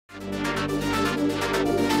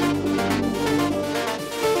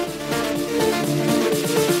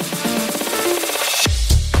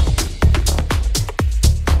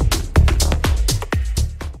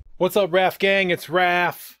What's up, Raf gang? It's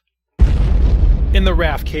Raf in the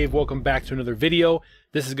Rafcave. Welcome back to another video.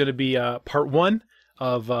 This is going to be part one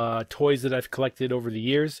of toys that I've collected over the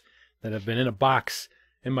years that have been in a box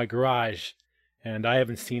in my garage, and I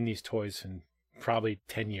haven't seen these toys in probably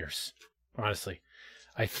 10 years, honestly.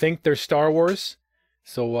 I think they're Star Wars,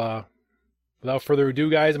 so without further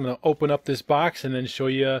ado, guys, I'm going to open up this box and then show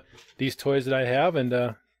you these toys that I have, and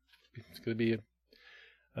it's going to be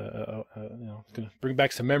it's going to bring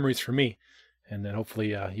back some memories for me, and then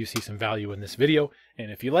hopefully you see some value in this video. And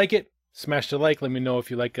if you like it, smash the like. Let me know if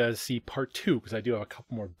you like to see part two, because I do have a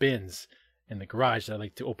couple more bins in the garage that I'd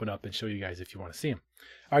like to open up and show you guys if you want to see them.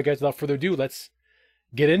 All right, guys, without further ado, let's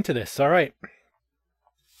get into this. All right,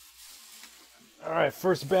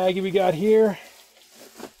 first baggie we got here.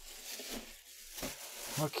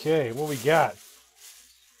 Okay, what we got?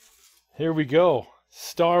 Here we go.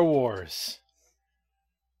 Star Wars.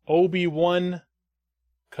 Obi-Wan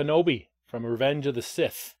Kenobi from Revenge of the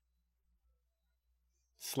Sith.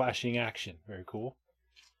 Slashing action. Very cool.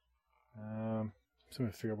 So I'm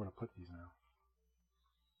going to figure out where to put these now.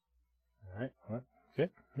 Alright. Okay.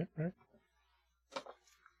 Yep, right.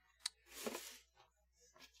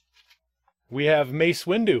 We have Mace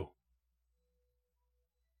Windu.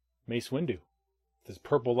 Mace Windu. This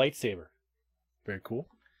purple lightsaber. Very cool.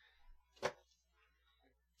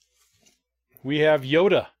 We have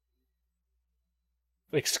Yoda.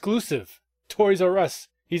 Exclusive. Toys R Us.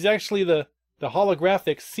 He's actually the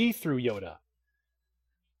holographic see-through Yoda.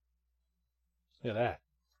 Look at that.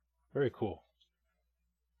 Very cool.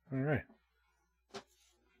 Alright.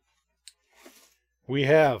 We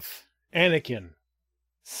have Anakin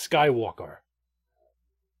Skywalker.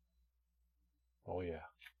 Oh yeah.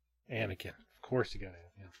 Anakin. Of course you gotta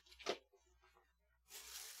have him.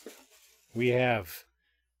 We have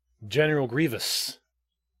General Grievous.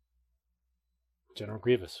 General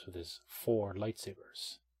Grievous with his 4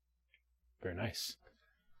 lightsabers. Very nice.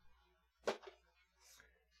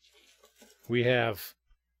 We have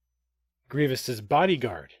Grievous's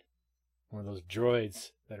bodyguard. One of those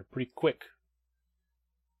droids that are pretty quick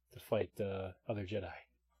to fight other Jedi.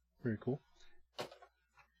 Very cool.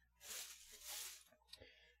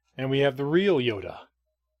 And we have the real Yoda.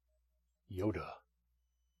 Yoda.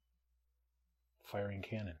 Firing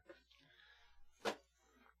cannon.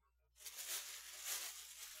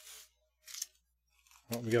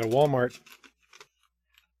 Well, we got a Walmart.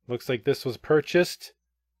 Looks like this was purchased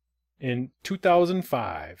in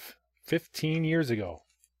 2005, 15 years ago.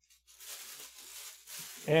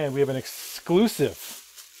 And we have an exclusive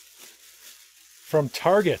from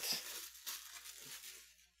Target.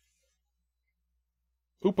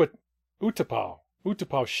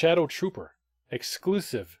 Utapau Shadow Trooper.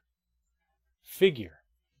 Exclusive figure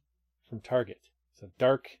from Target. It's a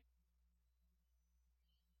dark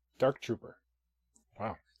trooper.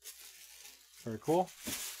 Wow. Very cool.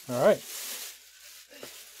 All right.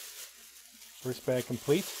 First bag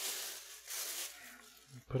complete.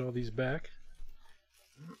 Put all these back.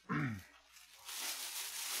 What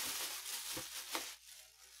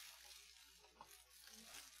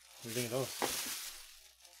do you think of those?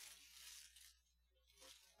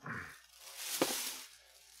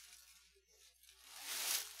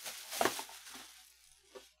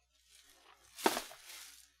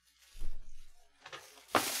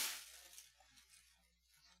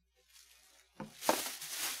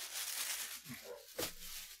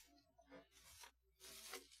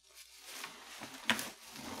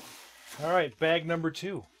 All right, bag number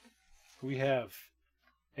 2. We have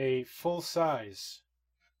a full-size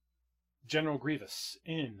General Grievous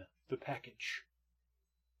in the package.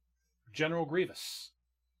 General Grievous.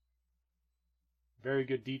 Very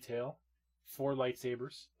good detail. 4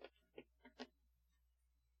 lightsabers.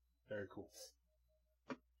 Very cool.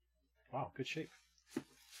 Wow, good shape.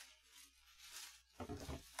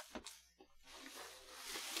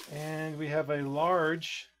 And we have a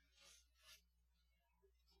large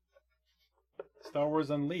Star Wars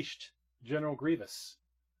Unleashed General Grievous.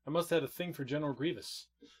 I must have had a thing for General Grievous.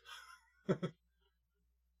 Very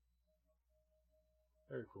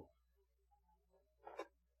cool.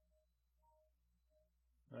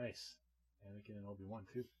 Nice. Anakin and Obi-Wan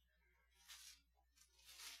too.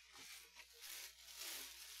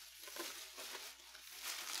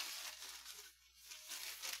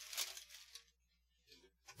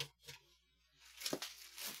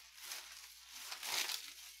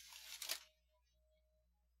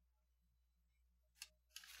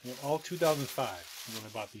 Well, all 2005 when I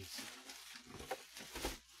bought these.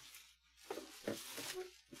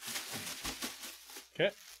 Okay.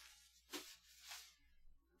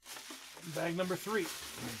 Bag number 3.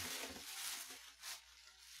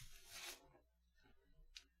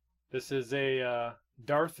 This is a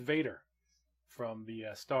Darth Vader from the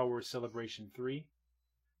Star Wars Celebration 3.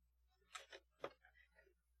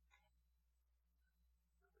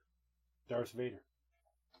 Darth Vader.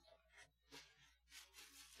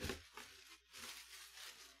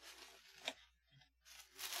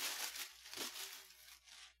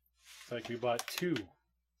 It's like we bought 2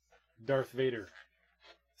 Darth Vader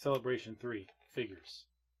Celebration 3 figures.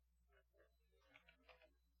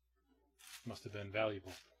 Must have been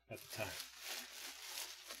valuable at the time.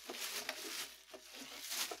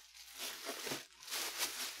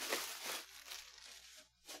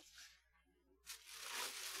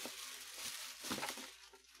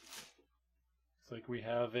 It's like we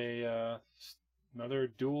have another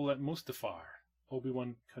Duel at Mustafar,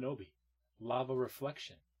 Obi-Wan Kenobi, Lava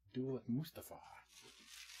Reflection, Duel at Mustafar.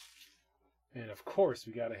 And of course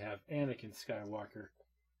we gotta have Anakin Skywalker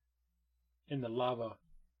in the Lava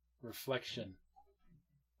Reflection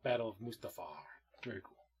Battle of Mustafar. Very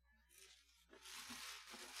cool.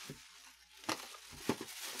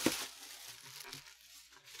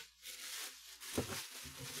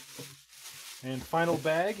 And final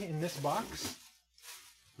bag in this box,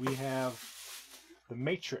 we have the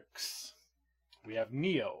Matrix. We have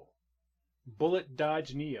Neo. Bullet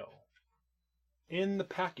Dodge Neo. In the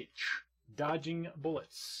package. Dodging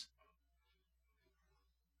bullets.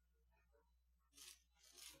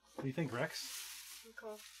 What do you think, Rex?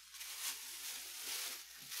 Okay.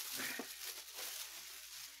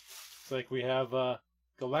 It's like we have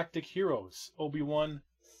Galactic Heroes, Obi-Wan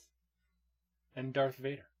and Darth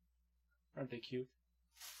Vader. Aren't they cute?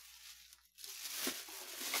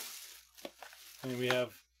 And we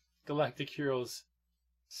have Galactic Heroes,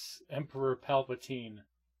 Emperor Palpatine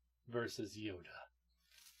versus Yoda.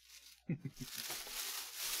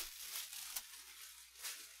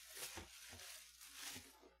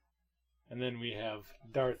 And then we have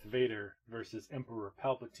Darth Vader versus Emperor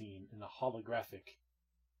Palpatine in a holographic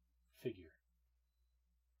figure.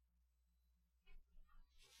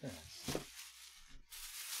 Very nice.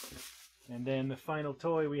 And then the final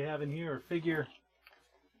toy we have in here, or figure,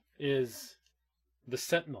 is the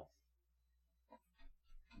Sentinel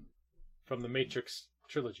from the Matrix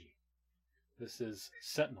trilogy. This is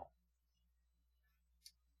Sentinel.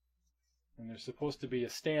 And there's supposed to be a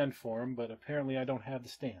stand for him, but apparently I don't have the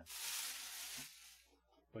stand.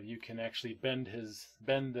 But you can actually bend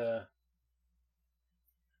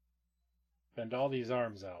all these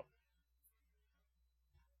arms out.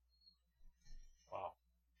 Wow.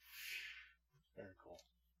 Very cool.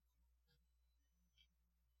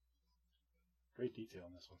 Great detail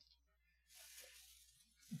on this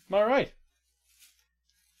one. All right.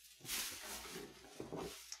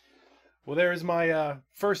 Well, there's my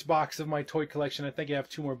first box of my toy collection. I think I have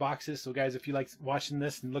 2 more boxes. So, guys, if you like watching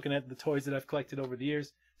this and looking at the toys that I've collected over the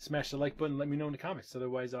years, smash the like button and let me know in the comments.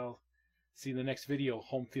 Otherwise, I'll see you in the next video.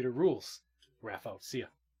 Home Theater Rules. Raph out. See ya.